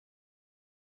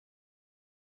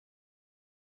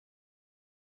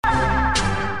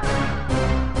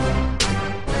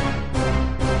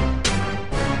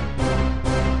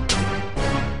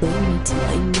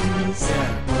please.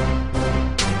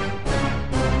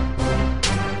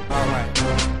 Alright.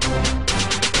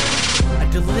 A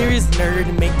delirious nerd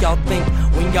to make y'all think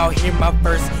when y'all hear my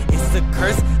verse. It's a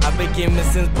curse I've been given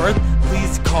since birth.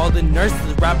 Please call the nurse.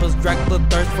 The rappers Dracula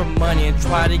thirst for money and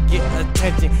try to get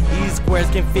attention. These squares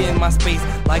can fit in my space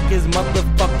like it's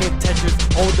motherfucking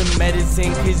Tetris. Hold the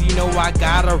medicine, cause you know I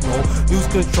gotta roll. Lose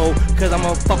control, cause I'm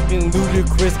a fucking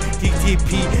ludicrous.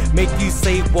 TTP, make you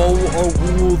say whoa or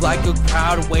woo like a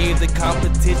crowd wave. The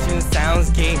competition sounds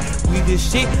gay. We this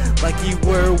shit like you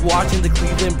were watching the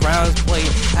Cleveland Browns play.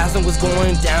 Asking what's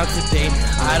going down today,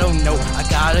 I don't know. I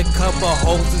got a couple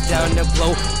hoses down the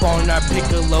blow. Phone our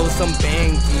piccolo, some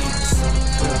band geeks.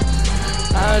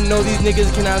 I know these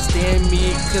niggas cannot stand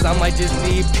me, cause I might just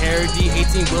need parody.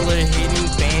 18-wheeler hitting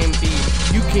Bambi.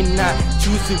 You cannot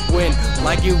choose to win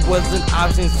like it was an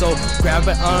option, so grab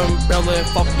an umbrella and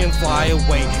fucking fly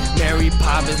away. Mary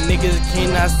Poppins, niggas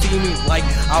cannot see me like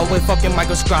I was fucking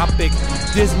microscopic.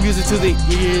 This music to the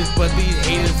ears, but these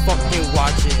haters fucking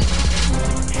watching.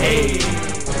 Hey,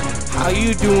 how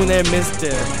you doing there,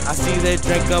 mister? I see that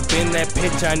drink up in that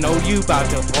pitch, I know you about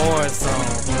to pour some.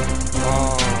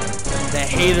 That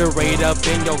Haterade up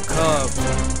in your cup.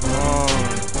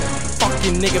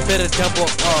 Fucking nigga better double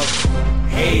up.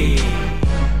 Hey,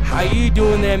 how you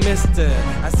doing there, mister?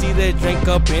 I see that drink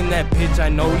up in that pitch, I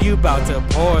know you about to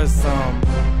pour some.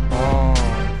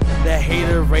 That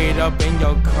Haterade up in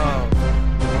your cup.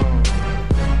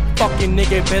 Fucking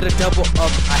nigga better double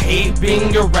up. I hate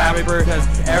being a rapper cause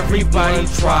everybody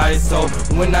tries. So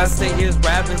when I say his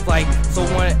rap is like so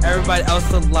want everybody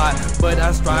else a lot, but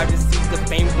I strive to see the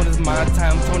fame when it's my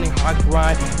time. Tony Hawk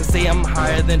grind to say I'm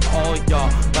higher than all y'all.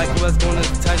 Like what's gonna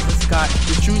touch the sky,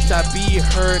 the truth shall be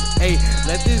heard. Hey,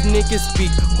 let this nigga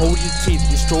speak. Hold your teeth,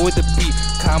 destroy the beat.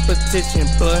 Competition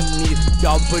beneath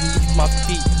y'all, beneath my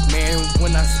feet. Man,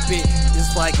 when I spit,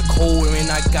 it's like a cold, and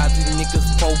I got these niggas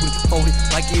folded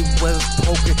like it was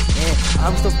poker. And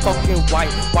I'm so fucking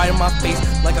white in my face,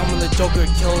 like I'm the Joker,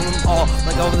 killing them all,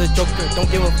 like I was the Joker.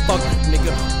 Don't give a fuck,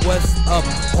 nigga, what's up?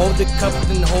 Hold the cup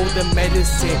and hold the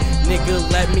medicine, nigga,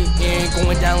 let me in.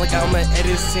 Going down like I'm an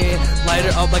Edison, light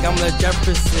it up like I'm the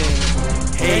Jefferson.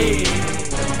 Hey,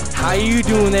 how you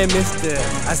doing there, mister?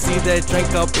 I see that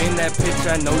drink up in that pitch,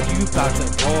 I know you about to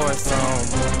pour some.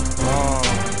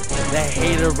 That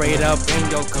Haterade up in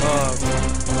your cup.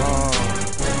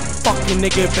 Fucking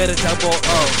nigga better double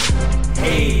up.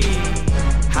 Hey,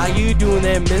 how you doing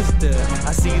there, mister?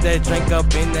 I see that drink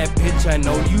up in that pitch, I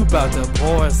know you about to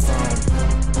pour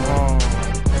some.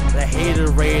 That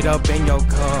Haterade up in your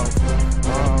cup.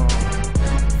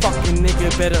 Fucking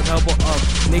nigga better double up.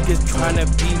 Niggas tryna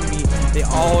beat me, they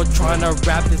all tryna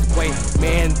rap this way.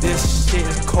 Man, this shit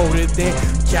is colder than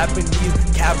Japanese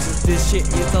capsules. This shit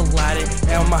is Aladdin,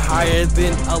 and I'm higher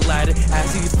than Aladdin.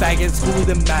 As these faggots, who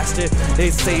the master?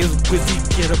 They say it's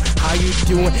WizzyGetem. How you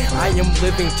doing? I am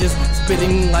living, just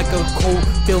spitting like a cold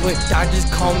feeling. God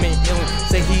just call me illin',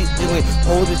 say he's illin'.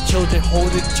 Hold the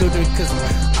children, cause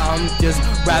I'm just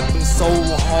rapping so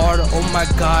hard. Oh my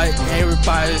god,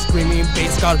 everybody's screaming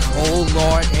bass god, oh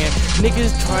lord. And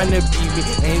niggas trying to beat me,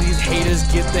 and these haters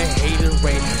get the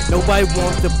Haterade. Nobody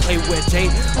wants to play with Jay.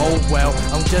 Oh well,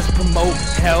 I'm just promote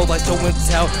hell like show and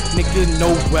tell. Niggas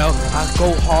know well, I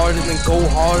go harder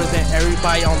than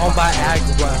everybody on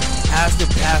Viagra. Ask the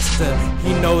pastor,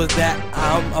 he knows that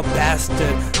I'm a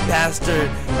bastard.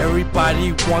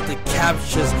 Everybody want the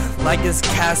captures like it's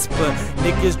Casper.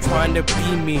 Niggas trying to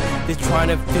beat me, they trying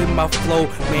to fit my flow.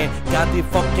 Man, got the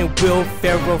fucking Will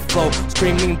Ferrell flow,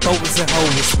 screaming boats and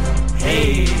hoes.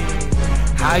 Hey,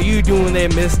 how you doing there,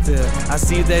 mister? I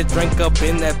see that drink up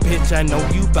in that pitch, I know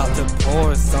you about to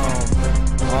pour some.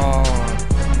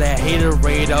 That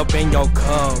Haterade up in your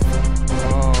cup.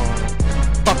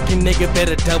 Fucking nigga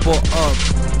better double up.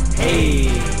 Hey,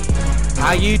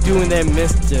 how you doing there,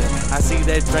 mister? I see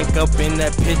that drink up in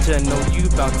that pitch, I know you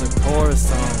about to pour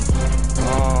some.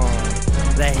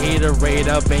 That Haterade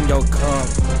up in your cup.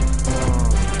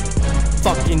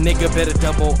 Fucking nigga better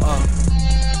double up.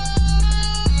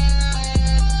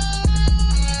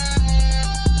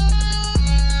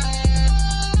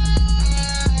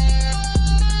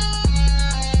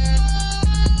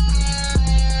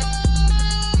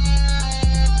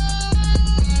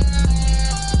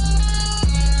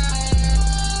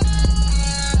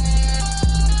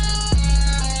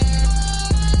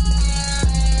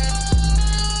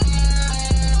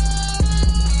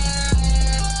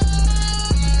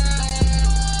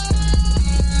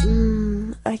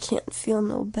 I can't feel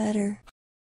no better.